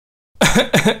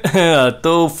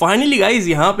तो finally guys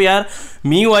यहाँ पे यार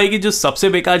MIUI की जो सबसे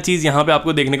बेकार चीज़ यहाँ पे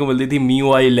आपको देखने को मिलती थी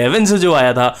MIUI 11 से जो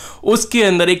आया था उसके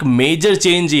अंदर एक मेजर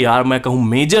चेंज, यार मैं कहूँ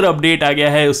मेजर अपडेट आ गया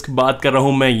है। उसकी बात कर रहा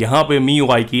हूँ मैं यहाँ पे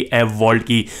MIUI की ऐप वॉल्ट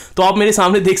की। तो आप मेरे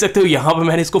सामने देख सकते हो यहाँ पे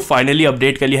मैंने इसको फाइनली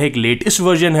अपडेट कर लिया है, एक लेटेस्ट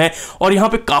वर्जन है और यहाँ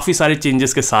पे काफ़ी सारे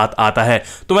चेंजेस के साथ आता है।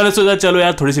 तो मैंने सोचा चलो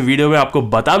यार थोड़ी सी वीडियो में आपको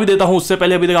बता भी देता हूँ। उससे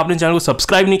पहले अभी तक आपने चैनल को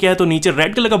सब्सक्राइब नहीं किया है तो नीचे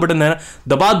रेड कलर का बटन है ना,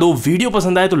 दबा दो। वीडियो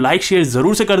पसंद आए तो लाइक शेयर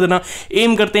जरूर से कर देना।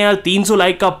 एम करते हैं यार 300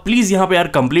 लाइक का, प्लीज यहाँ पे यार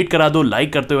कंप्लीट करा दो।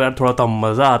 लाइक करते हो यार थोड़ा सा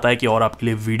मजा आता है कि और आपके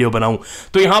लिए वीडियो बनाऊं।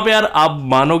 तो यहाँ पे यार आप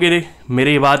मानोगे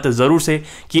मेरी बात जरूर से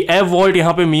कि ऐप वॉल्ट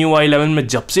यहाँ पे MIUI 11 में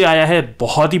जब से आया है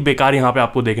बहुत ही बेकार यहाँ पे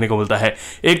आपको देखने को मिलता है।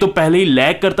 एक तो पहले ही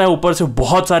लैग करता है, ऊपर से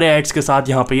बहुत सारे एड्स के साथ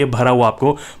यहाँ पे ये भरा हुआ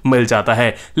आपको मिल जाता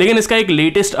है। लेकिन इसका एक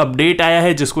लेटेस्ट अपडेट आया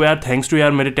है जिसको यार थैंक्स टू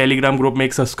यार मेरे टेलीग्राम ग्रुप में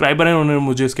एक सब्सक्राइबर है, उन्होंने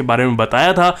मुझे इसके बारे में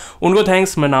बताया था, उनको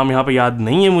थैंक्स। मैं नाम यहाँ पे याद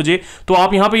नहीं है मुझे। तो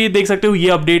आप यहाँ पे ये देख सकते हो ये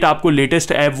अपडेट आपको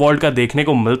लेटेस्ट ऐप वॉल्ट का देखने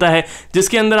को मिलता है,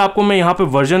 जिसके अंदर आपको मैं यहाँ पे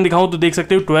वर्जन दिखाऊं तो देख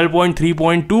सकते हो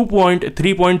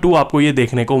 12.3.2.3.2 आपको ये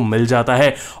देखने को मिल जाता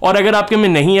है। और अगर आपके में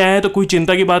नहीं आया है तो कोई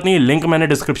चिंता की बात नहीं है, लिंक मैंने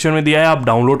डिस्क्रिप्शन में दिया है, आप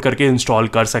डाउनलोड करके इंस्टॉल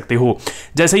कर सकते हो।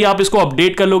 जैसे ही आप इसको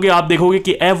अपडेट कर लोगे आप देखोगे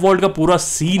कि ऐप वॉल्ट का पूरा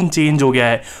सीन चेंज हो गया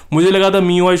है। मुझे लगा था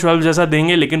MIUI 12 जैसा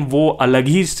देंगे, लेकिन वो अलग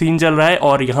ही सीन चल रहा है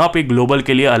और यहाँ पे ग्लोबल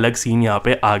के लिए अलग सीन यहाँ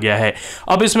पे आ गया है।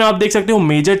 अब इसमें आप देख सकते हो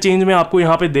मेजर चेंज में आपको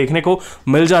यहाँ पे देखने को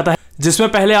मिल जाता है, जिसमें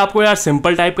पहले आपको यार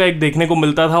सिंपल टाइप का एक देखने को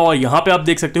मिलता था और यहाँ पे आप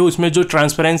देख सकते हो इसमें जो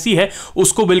ट्रांसपेरेंसी है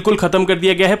उसको बिल्कुल खत्म कर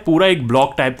दिया गया है, पूरा एक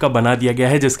ब्लॉक टाइप का बना दिया गया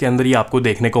है जिसके अंदर ये आपको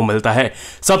देखने को मिलता है।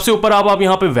 सबसे ऊपर आप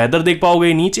यहाँ पे वेदर देख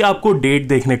पाओगे, नीचे आपको डेट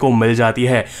देखने को मिल जाती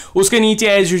है, उसके नीचे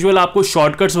एज यूजुअल आपको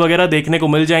शॉर्टकट्स वगैरह देखने को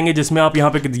मिल जाएंगे जिसमें आप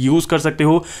यहाँ पे यूज कर सकते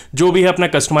हो, जो भी है अपना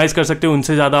कस्टमाइज कर सकते हो,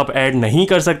 उनसे ज्यादा आप ऐड नहीं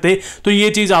कर सकते। तो ये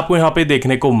चीज आपको यहाँ पे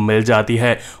देखने को मिल जाती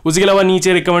है। उसके अलावा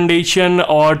नीचे रिकमेंडेशन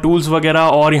और टूल्स वगैरह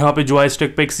और यहाँ पे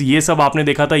जॉयस्टिक पिक्स ये सब आपने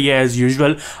देखा था, ये एज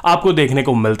यूजुअल आपको देखने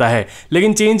को मिलता है।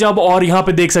 लेकिन चेंज अब और यहां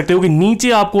पे देख सकते हो कि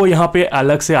नीचे आपको यहां पे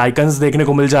अलग से आइकन्स देखने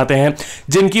को मिल जाते हैं,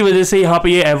 जिनकी वजह से यहां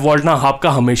पे ये ऐप वॉल्ट ना आपका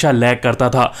हमेशा लैग करता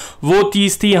था। वो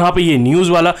चीज थी यहां पे ये न्यूज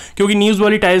वाला, क्योंकि न्यूज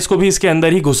वाली टाइल्स को भी इसके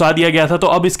अंदर ही घुसा दिया गया था। तो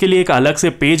अब इसके लिए एक अलग से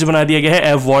पेज बना दिया गया है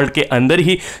ऐप वॉल्ट के अंदर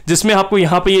ही, जिसमें आपको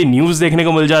यहां पे ये न्यूज देखने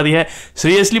को मिल जाती है।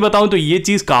 सीरियसली बताऊं तो ये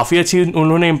चीज काफी अच्छी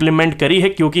उन्होंने इंप्लीमेंट करी है,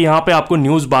 क्योंकि यहां पे आपको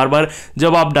न्यूज बार बार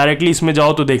जब आप डायरेक्टली इसमें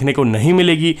जाओ तो देखने को नहीं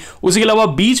मिलेगी। उसके अलावा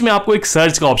बीच में आपको एक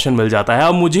सर्च का ऑप्शन मिल जाता है।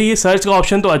 अब मुझे ये सर्च का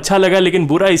ऑप्शन तो अच्छा लगा, लेकिन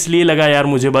बुरा इसलिए लगा यार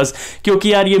मुझे बस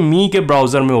क्योंकि यार ये मी के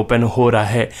ब्राउजर में ओपन हो रहा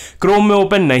है, क्रोम में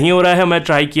ओपन नहीं हो रहा है। मैं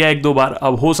ट्राई किया एक दो बार,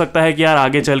 अब हो सकता है कि यार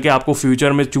आगे चल के आपको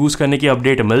फ्यूचर में चूज करने की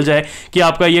अपडेट मिल जाए कि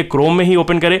आपका ये क्रोम में ही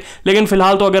ओपन करे। लेकिन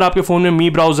फिलहाल तो अगर आपके फोन में मी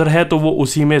ब्राउजर है तो वो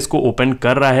उसी में इसको ओपन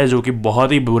कर रहा है, जो कि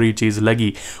बहुत ही बुरी चीज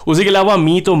लगी। उसी के अलावा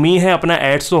मी तो मी है, अपना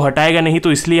एड्स तो हटाएगा नहीं,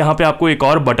 तो इसलिए यहाँ पे आपको एक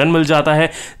और बटन मिल जाता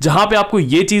है जहां पे आपको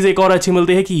ये चीज एक और अच्छी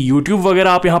मिलती है कि यूट्यूब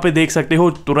वगैरह आप यहाँ पे देख सकते हो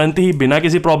तुरंत ही बिना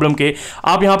किसी प्रॉब्लम के।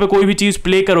 आप यहाँ पे कोई भी चीज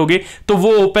प्ले करोगे तो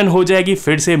वो ओपन हो जाएगी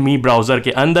फिर से मी ब्राउजर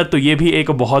के अंदर। तो ये भी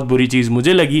एक बहुत बुरी चीज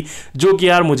मुझे लगी, जो कि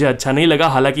यार मुझे अच्छा नहीं लगा।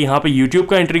 हालांकि यहाँ पे यूट्यूब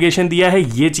का इंटीग्रेशन दिया है,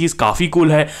 ये चीज काफी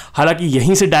कूल है। हालांकि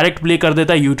यहीं से डायरेक्ट प्ले कर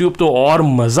देता है यूट्यूब तो और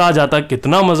मजा आ जाता,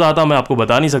 कितना मजा आता मैं आपको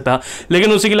बता नहीं सकता।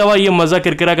 लेकिन उसके अलावा ये मजा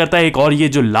किरकिरा करता है। एक और ये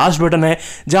जो लास्ट बटन है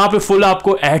जहां पे फुल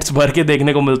आपको एड्स भर के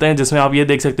देखने को मिलते हैं, जिसमें आप ये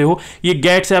देख सकते हो ये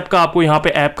गेट्स ऐप का आपको यहाँ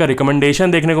पे ऐप का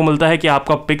रिकमेंडेशन देखने को मिलता है कि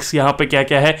आपका पिक्स यहाँ पे क्या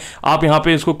क्या है। आप यहाँ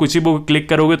पे इसको कुछ भी क्लिक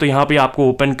करोगे तो यहाँ पे आपको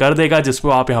ओपन कर देगा,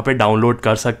 जिसको आप यहाँ पे डाउनलोड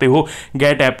कर सकते हो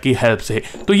गेट ऐप की हेल्प से।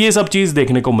 तो ये सब चीज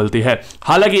देखने को मिलती है।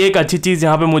 हालांकि एक अच्छी चीज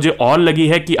यहाँ पे मुझे और लगी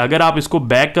है कि अगर आप इसको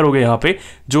बैक करोगे यहाँ पे,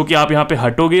 जो कि आप यहाँ पे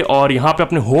हटोगे और यहाँ पे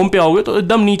अपने होम पे आओगे तो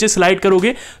एकदम नीचे स्लाइड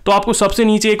करोगे तो आपको सबसे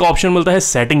नीचे एक ऑप्शन मिलता है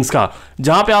सेटिंग्स का,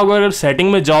 जहां पे आप अगर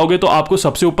सेटिंग में जाओगे तो आपको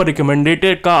सबसे ऊपर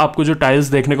रिकमेंडेड का आपको जो टाइल्स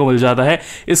देखने को मिल जाता है।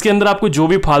 इसके अंदर आपको जो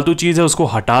भी फालतू चीज है उसको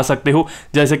हटा सकते हो,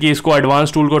 जैसे कि इसको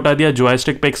एडवांस टूल को हटा दिया,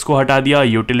 जॉयस्टिक पिक्स को हटा दिया,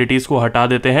 यूटिलिटीज को हटा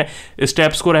देते हैं,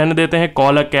 स्टेप्स को रहने देते हैं,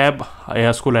 कॉल अ कैब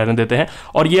इसको रहने देते हैं,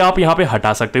 और ये आप यहाँ पे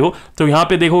हटा सकते हो। तो यहाँ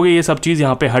पे देखोगे ये सब चीज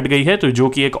यहाँ पे हट गई है, तो जो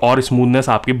कि एक और स्मूथनेस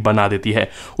आपकी बना देती है।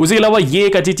 उसके अलावा ये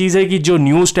एक अच्छी चीज है कि जो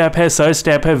न्यूज टैब है, सर्च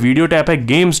टैब है, वीडियो टैब है,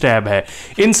 गेम्स टैब है,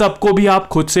 इन सबको भी आप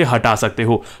खुद से हटा सकते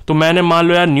हो। तो मैंने मान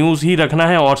लो यार न्यूज ही रखना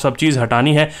है और सब चीज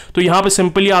हटानी है, तो यहाँ पे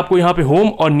सिंपली आपको यहाँ पे होम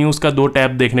और न्यूज का 2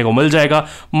 टैब देखने को मिल जाएगा।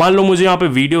 मान लो मुझे यहाँ पे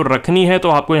वीडियो रखनी है तो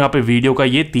आपको यहाँ पे वीडियो का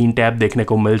ये 3 टैब देखने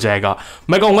को मिल जाएगा।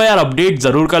 मैं कहूंगा यार अपडेट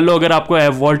जरूर कर लो, अगर आपको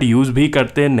ऐप वॉल्ट यूज भी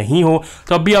करते नहीं हो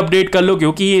तो अब भी अपडेट कर लो,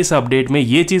 क्योंकि ये इस अपडेट में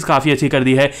ये चीज काफी अच्छी कर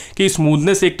दी है कि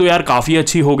स्मूथनेस एक तो यार काफी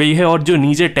अच्छी हो गई है, और जो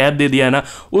नीचे टैब दे दिया है ना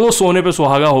वो सोने पे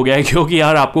सुहागा हो गया है, क्योंकि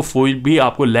यार आपको कोई भी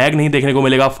आपको लैग नहीं देखने को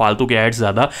मिलेगा, फालतू के एड्स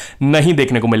ज्यादा नहीं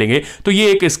देखने को मिलेंगे। तो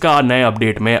ये एक इसका नए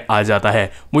अपडेट में आ जाता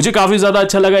है। मुझे काफी ज्यादा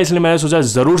अच्छा लगा, इसलिए मैंने सोचा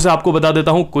जरूर से आपको बता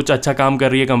देता हूं। कुछ अच्छा काम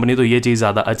कर रही है कंपनी तो ये चीज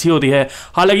ज्यादा अच्छी होती है।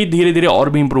 हालांकि धीरे धीरे और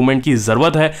भी इंप्रूवमेंट की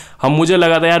ज़रूरत है। हम मुझे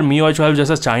लगा था यार MIUI 12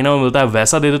 जैसा चाइना में मिलता है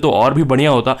वैसा देते तो और भी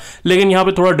बढ़िया होता, लेकिन यहाँ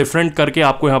पे थोड़ा डिफरेंट करके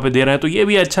आपको यहाँ पे दे रहे हैं, तो ये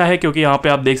भी अच्छा है क्योंकि यहाँ पे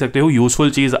आप देख सकते हो यूजफुल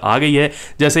चीज़ आ गई है।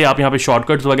 जैसे आप यहाँ पे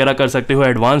शॉर्टकट्स वगैरह कर सकते हो,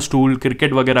 एडवांस टूल,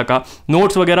 क्रिकेट वगैरह का,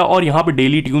 नोट्स वगैरह, और यहाँ पे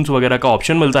डेली ट्यून्स वगैरह का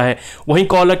ऑप्शन मिलता है। वहीं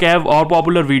कॉल अ कैब और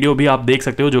पॉपुलर वीडियो भी आप देख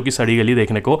सकते हो जो कि सड़ी गली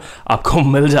देखने को आपको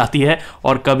मिल जाती है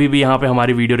और कभी भी यहाँ पे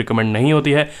हमारी वीडियो रिकमेंड नहीं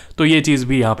होती है, तो ये चीज़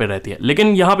भी यहाँ पे रहती है।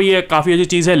 लेकिन यहाँ पे ये काफ़ी अच्छी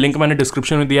चीज़ है, लिंक मैंने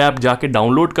डिस्क्रिप्शन में दिया है, आप जाके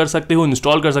डाउनलोड कर सकते हो,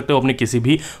 इंस्टॉल कर सकते हो अपने किसी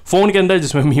भी फोन के अंदर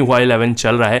जिसमें MIUI 11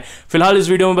 चल रहा है। फिलहाल इस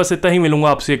वीडियो में बस इतना ही, मिलूंगा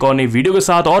आपसे एक और नई वीडियो के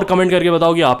साथ, और कमेंट करके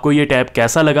बताओ कि आपको ये टैब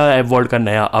कैसा लगा, एप वॉल्ट का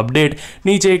नया अपडेट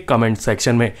नीचे कमेंट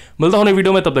सेक्शन में। मिलता हूं नई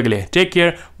वीडियो में, तब तक के लिए take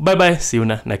care, bye bye, C you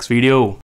in next video.